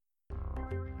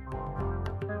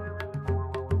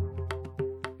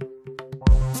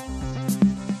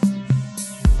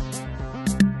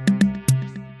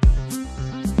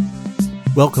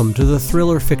Welcome to the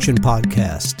Thriller Fiction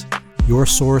Podcast, your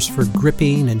source for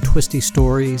gripping and twisty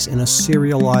stories in a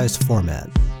serialized format.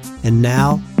 And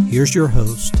now, here's your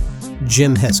host,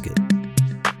 Jim Heskett.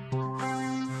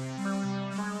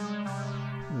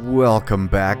 Welcome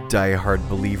back, diehard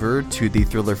believer, to the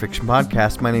Thriller Fiction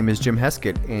Podcast. My name is Jim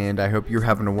Heskett, and I hope you're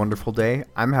having a wonderful day.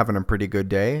 I'm having a pretty good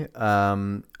day.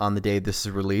 On the day this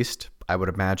is released, I would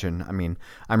imagine. I mean,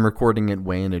 I'm recording it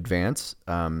way in advance,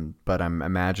 but I'm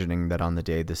imagining that on the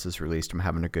day this is released, I'm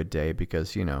having a good day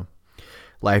because, you know,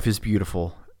 life is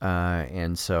beautiful,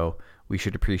 and so we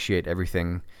should appreciate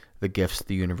everything, the gifts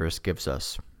the universe gives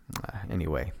us.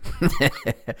 Anyway.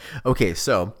 Okay,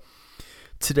 so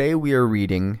today we are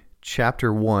reading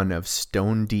Chapter 1 of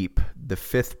Stone Deep, the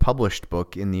 5th published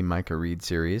book in the Micah Reed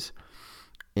series.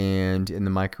 And in the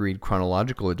Micah Reed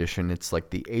chronological edition, it's like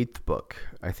the 8th book,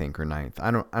 I think, or 9th.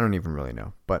 I don't even really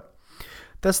know, but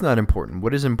that's not important.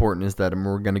 What is important is that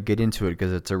we're going to get into it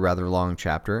because it's a rather long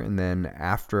chapter, and then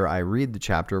after I read the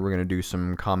chapter, we're going to do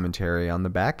some commentary on the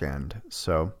back end.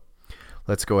 So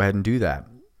let's go ahead and do that.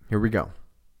 Here we go.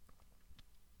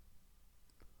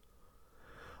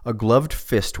 A gloved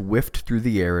fist whiffed through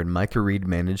the air, and Micah Reed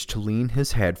managed to lean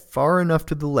his head far enough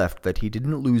to the left that he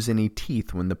didn't lose any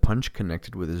teeth when the punch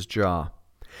connected with his jaw.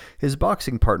 His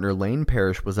boxing partner, Lane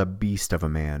Parrish, was a beast of a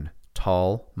man,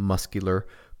 tall, muscular,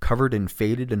 covered in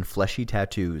faded and fleshy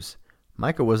tattoos.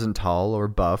 Micah wasn't tall or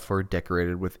buff or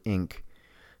decorated with ink.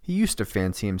 He used to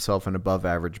fancy himself an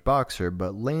above-average boxer,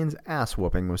 but Lane's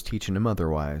ass-whooping was teaching him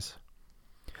otherwise.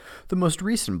 The most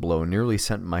recent blow nearly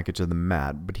sent Micah to the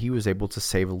mat, but he was able to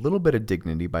save a little bit of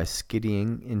dignity by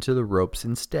skidding into the ropes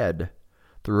instead.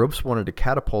 The ropes wanted to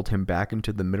catapult him back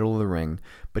into the middle of the ring,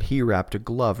 but he wrapped a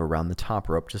glove around the top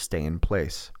rope to stay in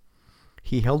place.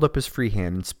 He held up his free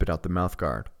hand and spit out the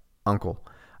mouthguard. "Uncle,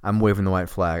 I'm waving the white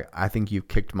flag. I think you've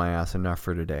kicked my ass enough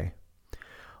for today."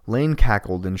 Lane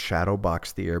cackled and shadow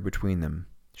boxed the air between them.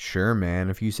 "Sure, man,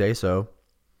 if you say so."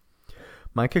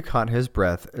 Micah caught his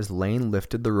breath as Lane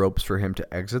lifted the ropes for him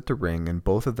to exit the ring, and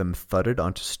both of them thudded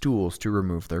onto stools to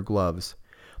remove their gloves.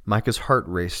 Micah's heart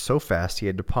raced so fast he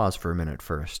had to pause for a minute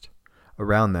first.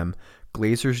 Around them,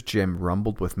 Glazer's gym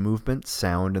rumbled with movement,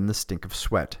 sound, and the stink of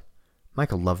sweat.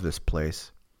 Micah loved this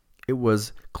place. It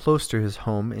was close to his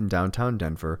home in downtown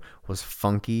Denver, was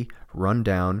funky, run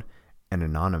down, and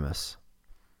anonymous.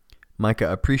 Micah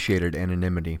appreciated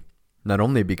anonymity. Not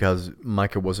only because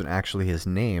Micah wasn't actually his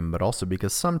name, but also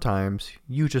because sometimes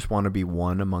you just want to be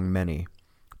one among many.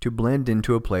 To blend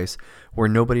into a place where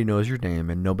nobody knows your name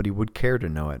and nobody would care to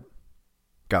know it.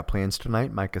 "Got plans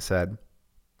tonight?" Micah said.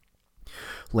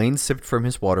 Lane sipped from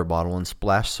his water bottle and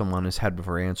splashed some on his head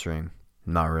before answering.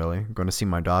 "Not really. Going to see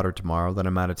my daughter tomorrow, then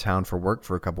I'm out of town for work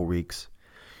for a couple weeks."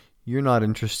 "You're not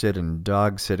interested in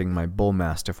dog-sitting my bull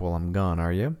mastiff while I'm gone,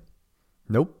 are you?"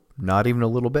 "Nope, not even a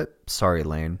little bit. Sorry,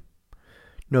 Lane."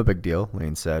 "No big deal,"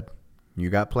 Lane said. "You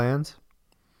got plans?"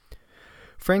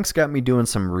 "Frank's got me doing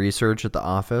some research at the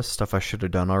office, stuff I should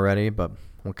have done already, but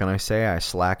what can I say? I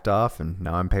slacked off, and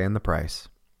now I'm paying the price."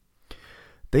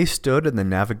 They stood and then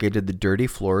navigated the dirty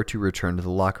floor to return to the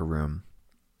locker room.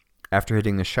 After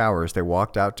hitting the showers, they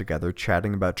walked out together,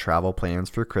 chatting about travel plans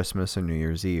for Christmas and New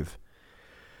Year's Eve.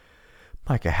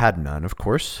 Micah had none, of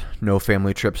course. No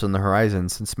family trips on the horizon,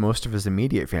 since most of his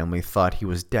immediate family thought he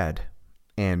was dead.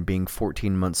 And being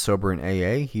 14 months sober in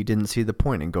AA, he didn't see the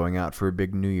point in going out for a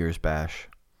big New Year's bash.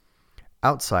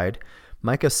 Outside,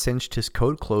 Micah cinched his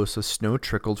coat close as snow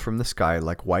trickled from the sky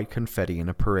like white confetti in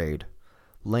a parade.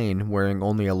 Lane, wearing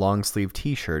only a long-sleeved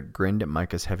t-shirt, grinned at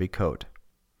Micah's heavy coat.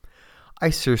 "I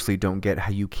seriously don't get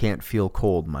how you can't feel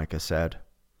cold," Micah said.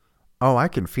 "Oh, I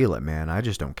can feel it, man. I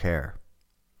just don't care."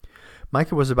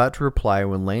 Micah was about to reply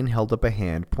when Lane held up a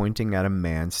hand pointing at a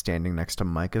man standing next to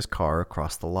Micah's car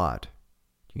across the lot.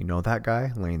 "You know that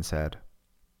guy?" Lane said.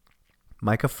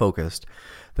 Micah focused,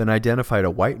 then identified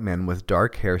a white man with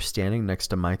dark hair standing next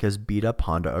to Micah's beat-up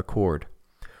Honda Accord.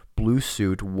 Blue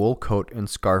suit, wool coat, and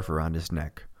scarf around his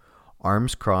neck.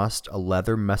 Arms crossed, a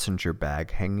leather messenger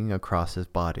bag hanging across his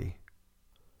body.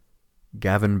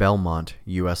 "Gavin Belmont,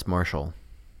 U.S. Marshal."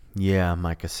 "Yeah,"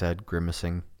 Micah said,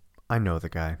 grimacing. "I know the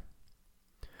guy."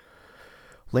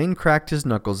 Lane cracked his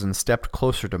knuckles and stepped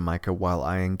closer to Micah while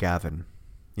eyeing Gavin.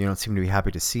 "You don't seem to be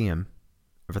happy to see him.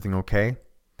 Everything okay?"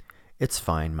 "It's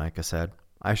fine," Micah said.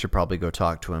 "I should probably go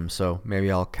talk to him, so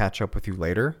maybe I'll catch up with you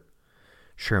later?"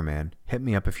 "Sure, man. Hit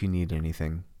me up if you need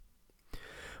anything."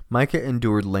 Micah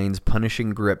endured Lane's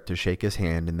punishing grip to shake his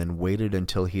hand and then waited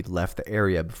until he'd left the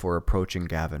area before approaching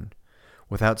Gavin.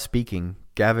 Without speaking,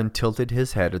 Gavin tilted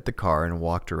his head at the car and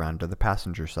walked around to the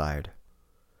passenger side.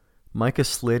 Micah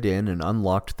slid in and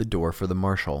unlocked the door for the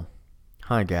marshal.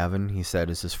 "Hi, Gavin," he said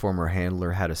as his former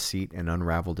handler had a seat and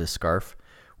unraveled his scarf.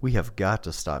 "We have got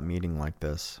to stop meeting like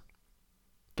this."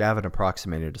 Gavin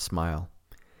approximated a smile.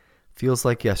 "Feels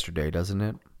like yesterday, doesn't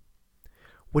it?"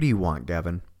 "What do you want,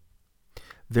 Gavin?"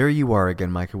 "There you are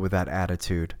again, Micah, with that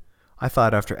attitude. I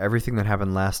thought after everything that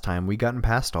happened last time, we'd gotten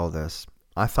past all this.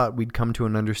 I thought we'd come to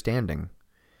an understanding."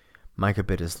 Micah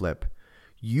bit his lip.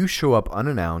 "You show up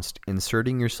unannounced,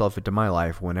 inserting yourself into my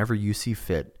life whenever you see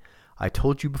fit. I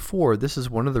told you before, this is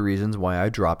one of the reasons why I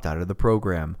dropped out of the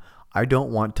program. I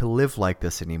don't want to live like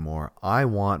this anymore. I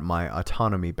want my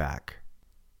autonomy back."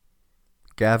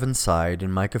 Gavin sighed,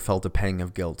 and Micah felt a pang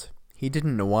of guilt. He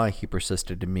didn't know why he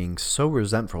persisted in being so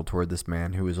resentful toward this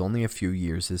man who was only a few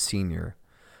years his senior.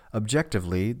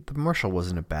 Objectively, the marshal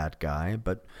wasn't a bad guy,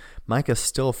 but Micah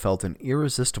still felt an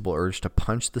irresistible urge to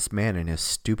punch this man in his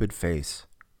stupid face.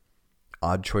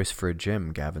 "Odd choice for a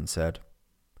gym," Gavin said.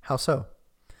 "How so?"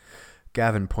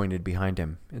 Gavin pointed behind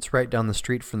him. "It's right down the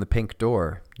street from the Pink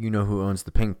Door. You know who owns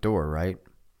the Pink Door, right?"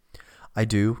 "I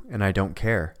do, and I don't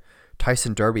care.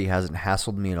 Tyson Darby hasn't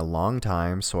hassled me in a long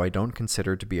time, so I don't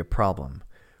consider it to be a problem.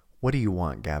 What do you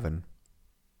want, Gavin?"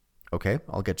 "Okay,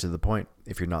 I'll get to the point,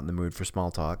 if you're not in the mood for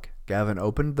small talk." Gavin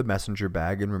opened the messenger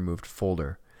bag and removed a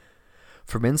folder.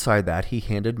 From inside that, he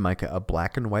handed Micah a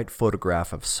black and white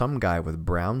photograph of some guy with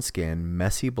brown skin,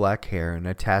 messy black hair, and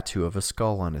a tattoo of a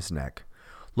skull on his neck.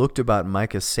 Looked about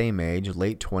Micah's same age,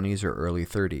 late 20s or early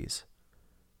 30s.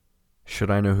 "Should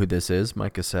I know who this is?"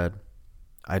 Micah said.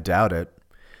 "I doubt it.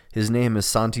 His name is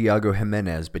Santiago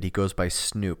Jimenez, but he goes by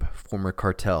Snoop, former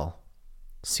cartel."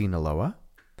 "Sinaloa?"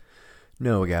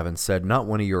 "No," Gavin said, "not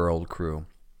one of your old crew.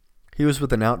 He was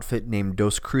with an outfit named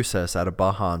Dos Cruces out of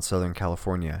Baja in Southern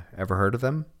California. Ever heard of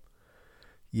them?"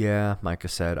 "Yeah," Micah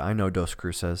said, "I know Dos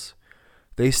Cruces.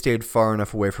 They stayed far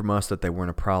enough away from us that they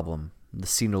weren't a problem. The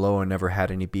Sinaloa never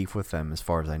had any beef with them, as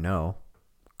far as I know."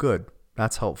 "Good.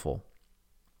 That's helpful."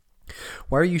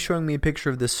 "Why are you showing me a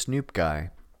picture of this Snoop guy?"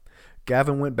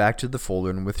 Gavin went back to the folder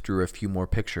and withdrew a few more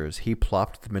pictures. He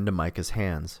plopped them into Micah's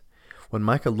hands. When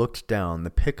Micah looked down, the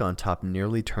pic on top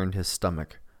nearly turned his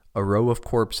stomach. A row of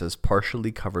corpses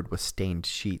partially covered with stained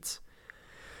sheets.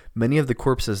 Many of the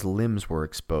corpses' limbs were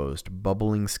exposed,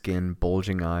 bubbling skin,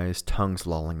 bulging eyes, tongues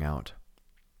lolling out.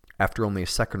 After only a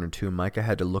second or two, Micah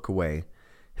had to look away.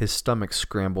 His stomach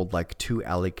scrambled like two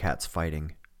alley cats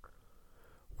fighting.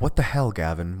 "What the hell,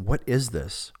 Gavin? What is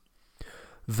this?"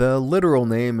 "The literal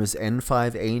name is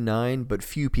N5A9, but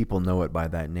few people know it by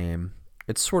that name.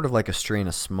 It's sort of like a strain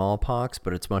of smallpox,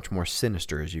 but it's much more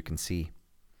sinister, as you can see."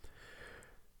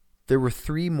 There were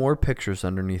 3 more pictures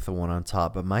underneath the one on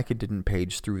top, but Micah didn't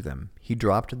page through them. He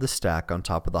dropped the stack on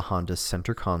top of the Honda's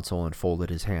center console and folded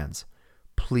his hands.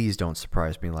 "Please don't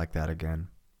surprise me like that again."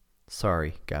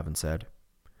 "Sorry," Gavin said.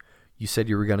 "You said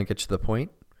you were going to get to the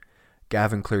point?"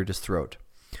 Gavin cleared his throat.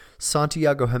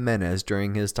 Santiago Jimenez,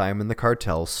 during his time in the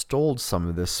cartel, stole some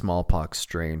of this smallpox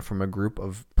strain from a group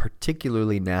of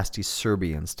particularly nasty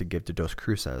Serbians to give to Dos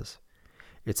Cruces.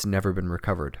 It's never been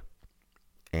recovered.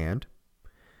 And,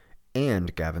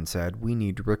 Gavin said, we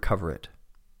need to recover it.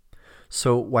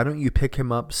 "So why don't you pick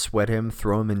him up, sweat him,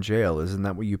 throw him in jail? Isn't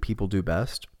that what you people do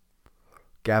best?"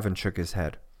 Gavin shook his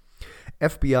head.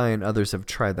 "FBI and others have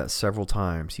tried that several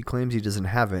times. He claims he doesn't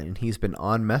have it, and he's been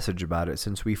on message about it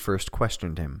since we first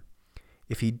questioned him.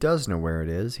 If he does know where it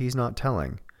is, he's not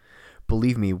telling.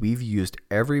 Believe me, we've used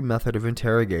every method of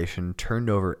interrogation, turned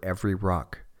over every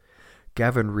rock."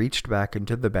 Gavin reached back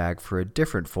into the bag for a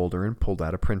different folder and pulled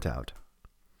out a printout.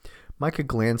 Micah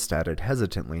glanced at it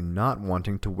hesitantly, not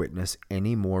wanting to witness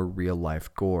any more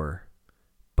real-life gore.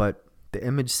 But the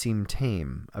image seemed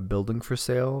tame. A building for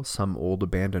sale, some old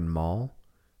abandoned mall.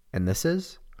 And this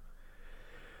is?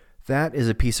 "That is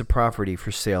a piece of property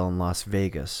for sale in Las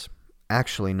Vegas.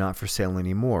 Actually, not for sale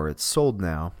anymore. It's sold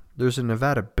now. There's a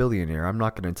Nevada billionaire, I'm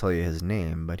not going to tell you his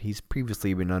name, but he's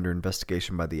previously been under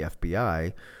investigation by the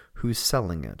FBI, who's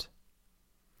selling it."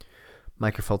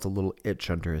 Micah felt a little itch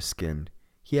under his skin.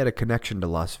 He had a connection to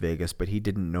Las Vegas, but he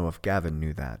didn't know if Gavin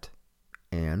knew that.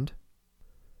 And?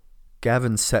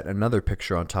 Gavin set another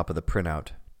picture on top of the printout.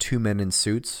 2 men in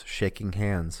suits, shaking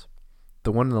hands.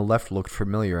 The one on the left looked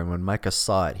familiar, and when Micah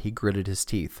saw it, he gritted his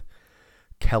teeth.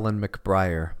 Kellen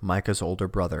McBriar, Micah's older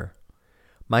brother.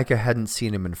 Micah hadn't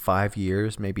seen him in 5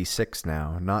 years, maybe 6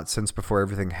 now, not since before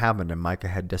everything happened and Micah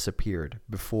had disappeared,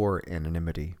 before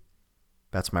anonymity.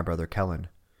 "That's my brother Kellen."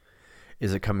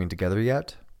 "Is it coming together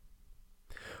yet?"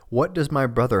 "What does my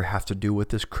brother have to do with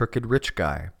this crooked rich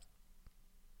guy?"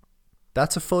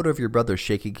 That's a photo of your brother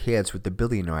shaking hands with the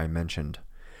billionaire I mentioned.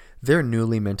 They're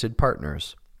newly minted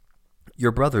partners.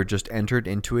 Your brother just entered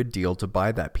into a deal to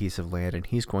buy that piece of land, and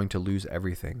he's going to lose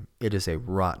everything. It is a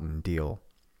rotten deal."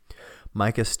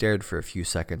 Micah stared for a few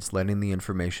seconds, letting the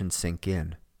information sink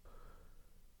in.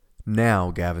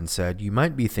 "Now," Gavin said, "you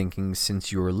might be thinking,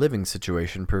 since your living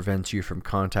situation prevents you from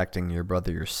contacting your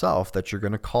brother yourself, that you're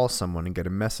going to call someone and get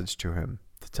a message to him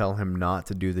to tell him not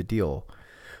to do the deal.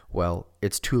 Well,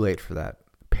 it's too late for that.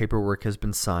 Paperwork has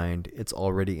been signed. It's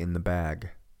already in the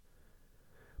bag."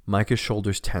 Micah's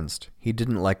shoulders tensed. He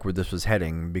didn't like where this was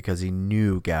heading because he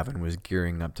knew Gavin was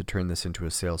gearing up to turn this into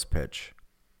a sales pitch.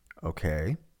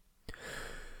 "Okay."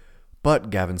 "But,"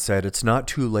 Gavin said, "it's not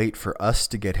too late for us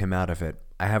to get him out of it.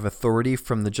 I have authority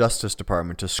from the Justice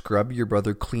Department to scrub your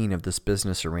brother clean of this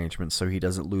business arrangement so he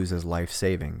doesn't lose his life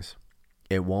savings.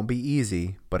 It won't be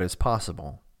easy, but it's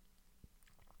possible."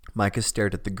 Micah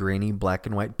stared at the grainy black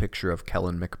and white picture of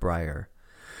Kellen McBriar.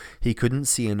 He couldn't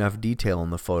see enough detail in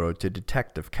the photo to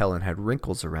detect if Kellen had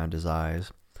wrinkles around his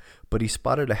eyes, but he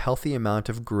spotted a healthy amount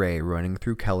of gray running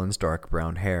through Kellen's dark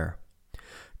brown hair.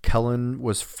 Kellen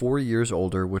was 4 years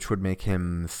older, which would make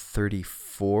him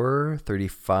 34,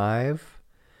 35.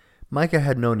 Micah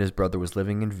had known his brother was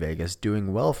living in Vegas,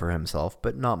 doing well for himself,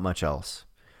 but not much else.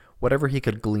 Whatever he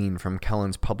could glean from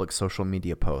Kellen's public social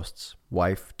media posts: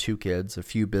 wife, 2 kids, a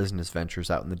few business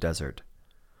ventures out in the desert.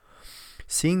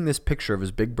 Seeing this picture of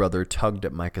his big brother tugged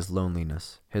at Micah's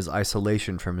loneliness, his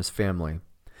isolation from his family,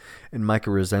 and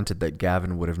Micah resented that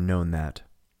Gavin would have known that.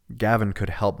 Gavin could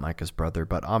help Micah's brother,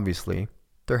 but obviously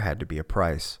there had to be a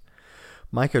price.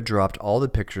 Micah dropped all the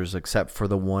pictures except for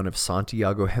the one of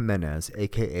Santiago Jimenez,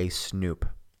 aka Snoop.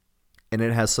 "And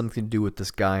it has something to do with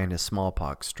this guy and his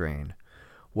smallpox strain.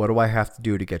 What do I have to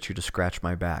do to get you to scratch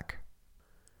my back?"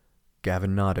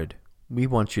 Gavin nodded. "We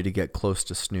want you to get close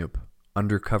to Snoop.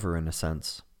 Undercover, in a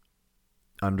sense."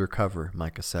 "Undercover,"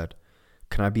 Micah said.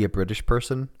 "Can I be a British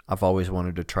person? I've always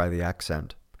wanted to try the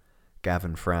accent."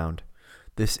 Gavin frowned.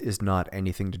 "This is not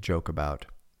anything to joke about."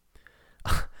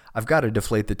 "I've got to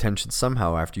deflate the tension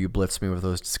somehow after you blitz me with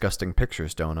those disgusting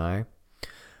pictures, don't I?"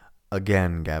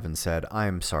 "Again," Gavin said,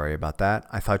 "I'm sorry about that.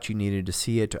 I thought you needed to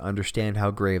see it to understand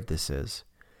how grave this is."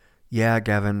 "Yeah,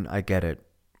 Gavin, I get it.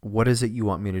 What is it you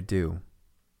want me to do?"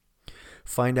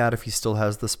 "Find out if he still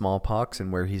has the smallpox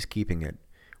and where he's keeping it.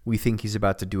 We think he's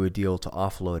about to do a deal to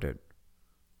offload it."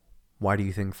 "Why do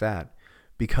you think that?"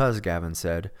 "Because," Gavin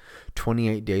said,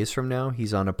 28 days from now,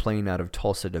 he's on a plane out of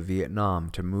Tulsa to Vietnam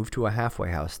to move to a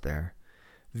halfway house there.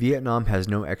 Vietnam has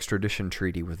no extradition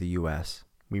treaty with the U.S.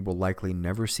 We will likely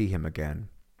never see him again."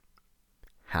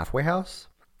 "Halfway house?"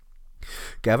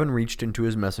 Gavin reached into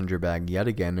his messenger bag yet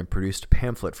again and produced a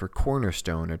pamphlet for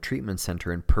Cornerstone, a treatment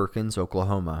center in Perkins,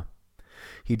 Oklahoma.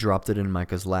 He dropped it in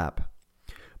Micah's lap.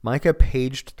 Micah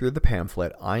paged through the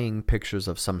pamphlet, eyeing pictures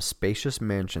of some spacious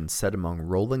mansion set among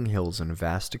rolling hills and a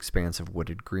vast expanse of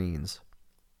wooded greens.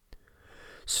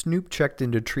 "Snoop checked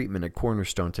into treatment at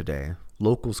Cornerstone today.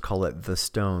 Locals call it the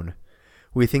Stone.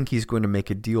 We think he's going to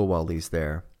make a deal while he's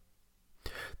there."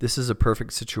 "This is a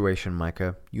perfect situation,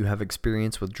 Micah. You have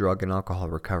experience with drug and alcohol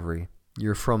recovery.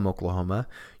 You're from Oklahoma.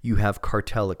 You have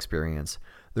cartel experience.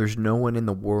 There's no one in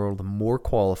the world more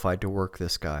qualified to work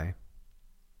this guy."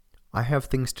 "I have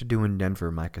things to do in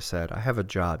Denver," Micah said. "I have a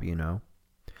job, you know."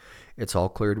 "It's all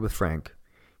cleared with Frank.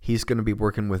 He's going to be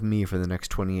working with me for the next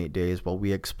 28 days while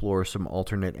we explore some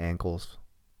alternate angles."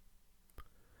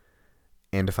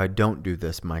 "And if I don't do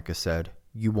this," Micah said,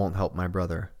 "you won't help my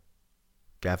brother."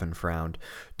 Gavin frowned.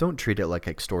 "Don't treat it like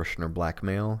extortion or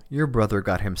blackmail. Your brother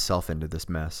got himself into this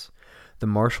mess. The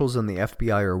marshals and the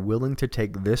FBI are willing to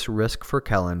take this risk for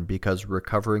Kellen because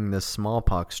recovering this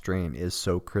smallpox strain is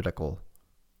so critical."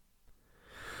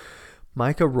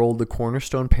 Micah rolled the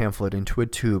Cornerstone pamphlet into a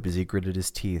tube as he gritted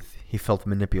his teeth. He felt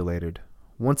manipulated.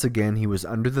 Once again, he was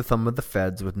under the thumb of the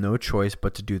feds with no choice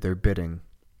but to do their bidding.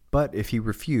 But if he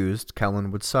refused,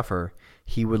 Kellen would suffer.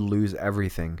 He would lose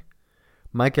everything.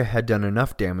 Micah had done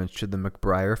enough damage to the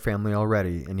McBriar family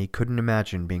already, and he couldn't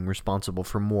imagine being responsible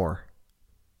for more.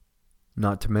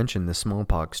 Not to mention the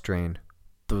smallpox strain.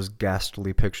 Those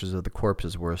ghastly pictures of the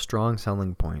corpses were a strong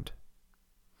selling point.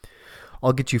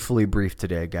 "I'll get you fully briefed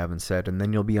today," Gavin said, "and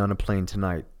then you'll be on a plane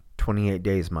tonight. 28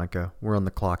 days, Micah. We're on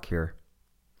the clock here."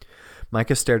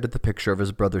 Micah stared at the picture of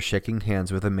his brother shaking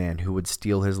hands with a man who would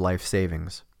steal his life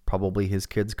savings, probably his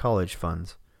kids' college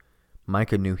funds.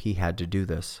 Micah knew he had to do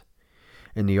this.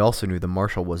 And he also knew the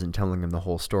marshal wasn't telling him the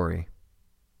whole story.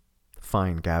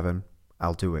 "Fine, Gavin.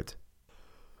 I'll do it."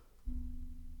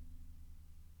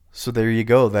 So there you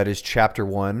go. That is chapter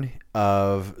 1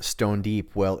 of Stone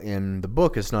Deep. Well, in the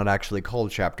book, it's not actually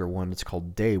called chapter 1. It's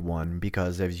called day 1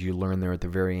 because, as you learn there at the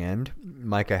very end,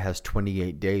 Micah has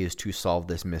 28 days to solve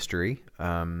this mystery,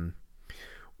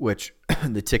 which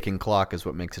the ticking clock is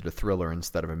what makes it a thriller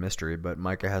instead of a mystery. But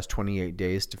Micah has 28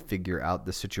 days to figure out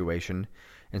the situation.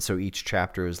 And so each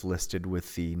chapter is listed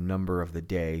with the number of the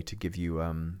day to give you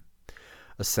a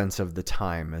sense of the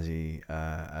time as he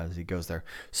goes there.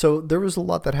 So there was a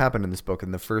lot that happened in this book.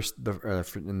 In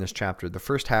in this chapter, the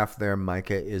first half there,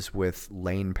 Micah is with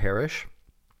Lane Parrish,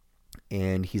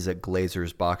 and he's at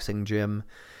Glazer's boxing gym,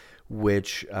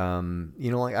 which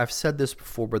like I've said this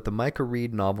before, but the Micah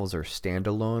Reed novels are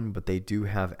standalone, but they do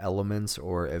have elements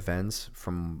or events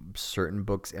from certain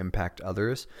books impact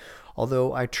others.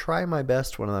 Although I try my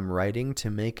best when I'm writing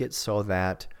to make it so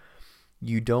that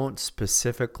you don't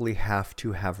specifically have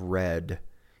to have read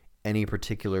any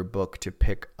particular book to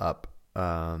pick up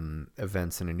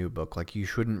events in a new book. Like, you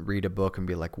shouldn't read a book and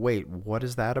be like, wait, what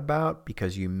is that about?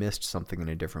 Because you missed something in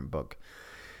a different book.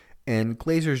 And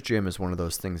Glazer's Gym is one of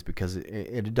those things because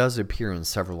it does appear in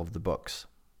several of the books.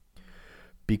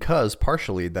 Because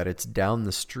partially that it's down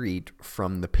the street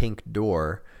from the Pink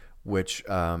Door, which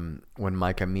when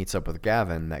Micah meets up with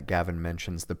Gavin, that Gavin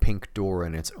mentions the Pink Door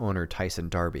and its owner, Tyson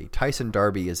Darby. Tyson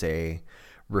Darby is a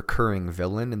recurring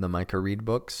villain in the Micah Reed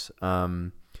books.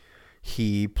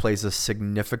 He plays a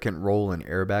significant role in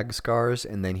Airbag Scars,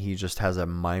 and then he just has a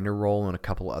minor role in a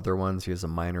couple other ones. He has a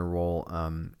minor role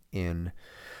in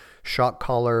Shock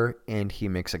Collar, and he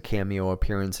makes a cameo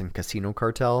appearance in Casino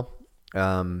Cartel.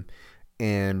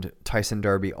 And Tyson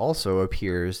Darby also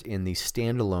appears in the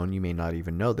standalone, you may not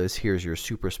even know this, here's your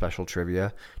super special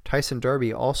trivia. Tyson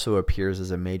Darby also appears as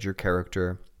a major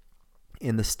character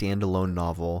in the standalone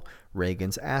novel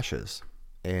Reagan's Ashes.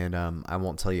 And I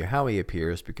won't tell you how he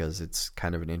appears because it's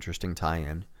kind of an interesting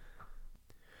tie-in.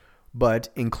 But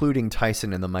including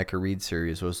Tyson in the Micah Reed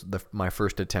series was my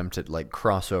first attempt at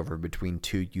crossover between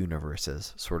two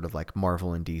universes, sort of like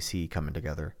Marvel and DC coming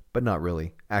together. But not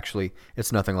really. Actually,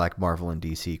 it's nothing like Marvel and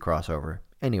DC crossover.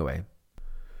 Anyway.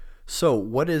 So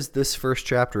what is this first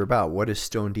chapter about? What is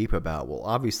Stone Deep about? Well,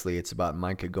 obviously it's about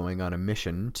Micah going on a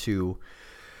mission to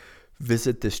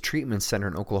visit this treatment center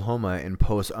in Oklahoma and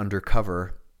pose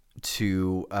undercover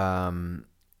to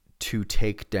potentially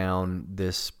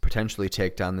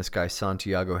take down this guy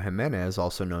Santiago Jimenez,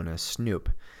 also known as Snoop.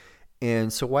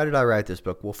 And so why did I write this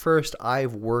book? Well, first,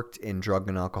 I've worked in drug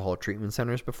and alcohol treatment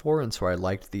centers before, and so I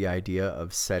liked the idea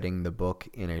of setting the book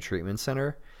in a treatment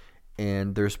center.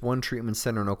 And there's one treatment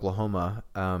center in Oklahoma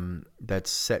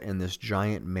that's set in this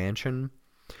giant mansion.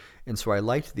 And so I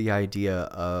liked the idea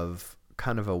of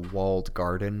kind of a walled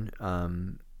garden.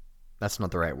 That's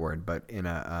not the right word, but in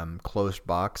a closed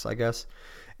box, I guess.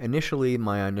 Initially,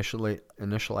 my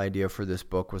initial idea for this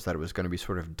book was that it was going to be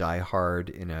sort of Die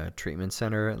Hard in a treatment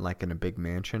center, like in a big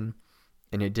mansion,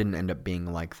 and it didn't end up being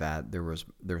like that.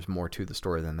 There's more to the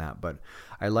story than that, but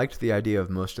I liked the idea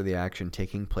of most of the action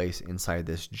taking place inside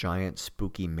this giant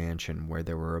spooky mansion where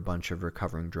there were a bunch of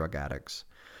recovering drug addicts.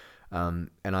 And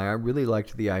I really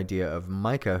liked the idea of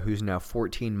Micah, who's now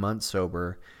 14 months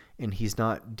sober, and he's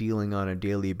not dealing on a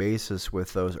daily basis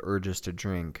with those urges to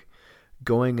drink,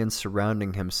 going and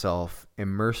surrounding himself,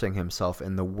 immersing himself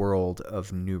in the world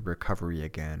of new recovery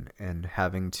again, and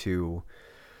having to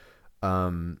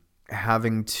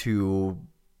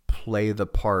play the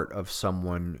part of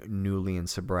someone newly in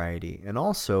sobriety. And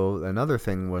also another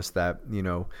thing was that,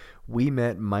 we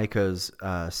met Micah's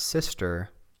sister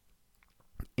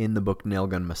in the book Nail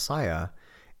Gun Messiah,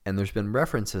 and there's been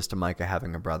references to Micah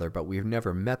having a brother, but we've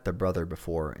never met the brother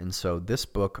before. And so this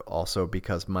book also,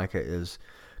 because Micah is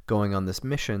going on this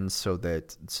mission so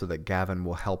that Gavin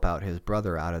will help out his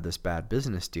brother out of this bad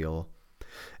business deal,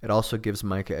 it also gives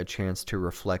Micah a chance to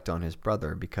reflect on his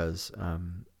brother because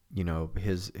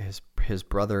his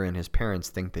brother and his parents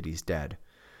think that he's dead.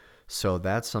 So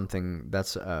that's something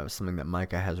that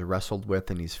Micah has wrestled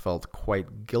with and he's felt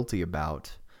quite guilty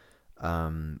about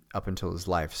up until his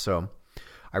life. So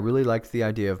I really liked the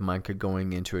idea of Micah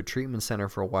going into a treatment center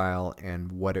for a while and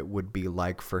what it would be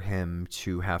like for him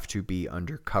to have to be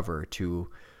undercover, to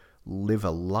live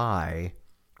a lie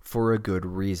for a good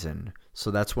reason.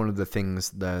 So that's one of the things,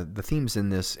 the themes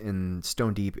in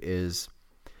Stone Deep is,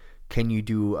 can you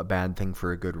do a bad thing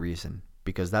for a good reason?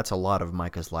 Because that's a lot of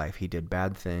Micah's life. He did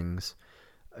bad things,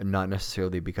 not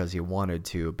necessarily because he wanted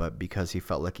to, but because he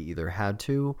felt like he either had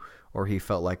to or he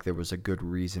felt like there was a good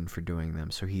reason for doing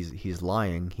them. So he's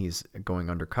lying, he's going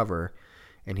undercover,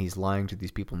 and he's lying to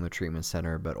these people in the treatment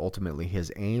center, but ultimately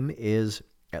his aim is,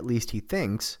 at least he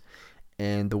thinks,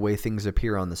 and the way things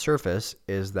appear on the surface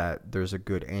is that there's a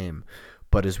good aim.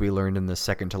 But as we learned in the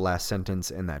second to last sentence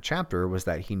in that chapter was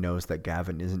that he knows that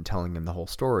Gavin isn't telling him the whole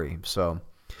story. So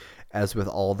as with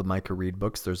all the Micah Reed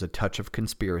books, there's a touch of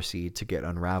conspiracy to get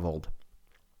unraveled.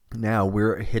 Now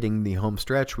we're hitting the home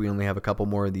stretch. We only have a couple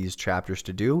more of these chapters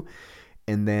to do.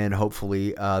 And then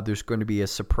hopefully there's going to be a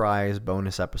surprise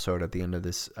bonus episode at the end of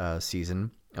this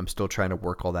season. I'm still trying to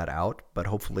work all that out, but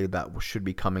hopefully that should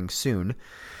be coming soon.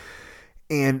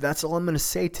 And that's all I'm going to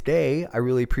say today. I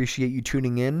really appreciate you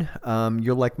tuning in.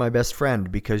 You're like my best friend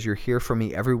because you're here for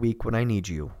me every week when I need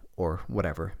you or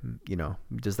whatever.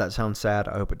 Does that sound sad?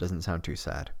 I hope it doesn't sound too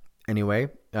sad. Anyway,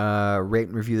 rate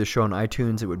and review the show on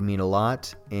iTunes. It would mean a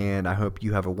lot. And I hope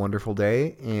you have a wonderful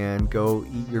day and go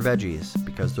eat your veggies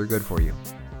because they're good for you.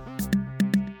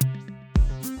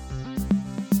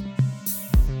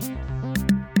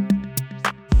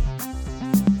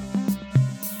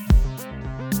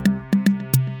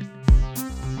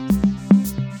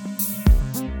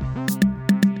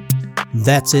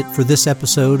 That's it for this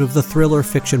episode of the Thriller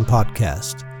Fiction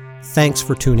Podcast. Thanks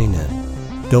for tuning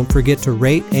in. Don't forget to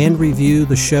rate and review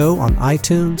the show on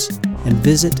iTunes and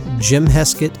visit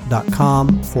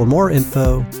jimheskett.com for more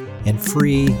info and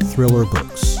free thriller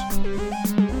books.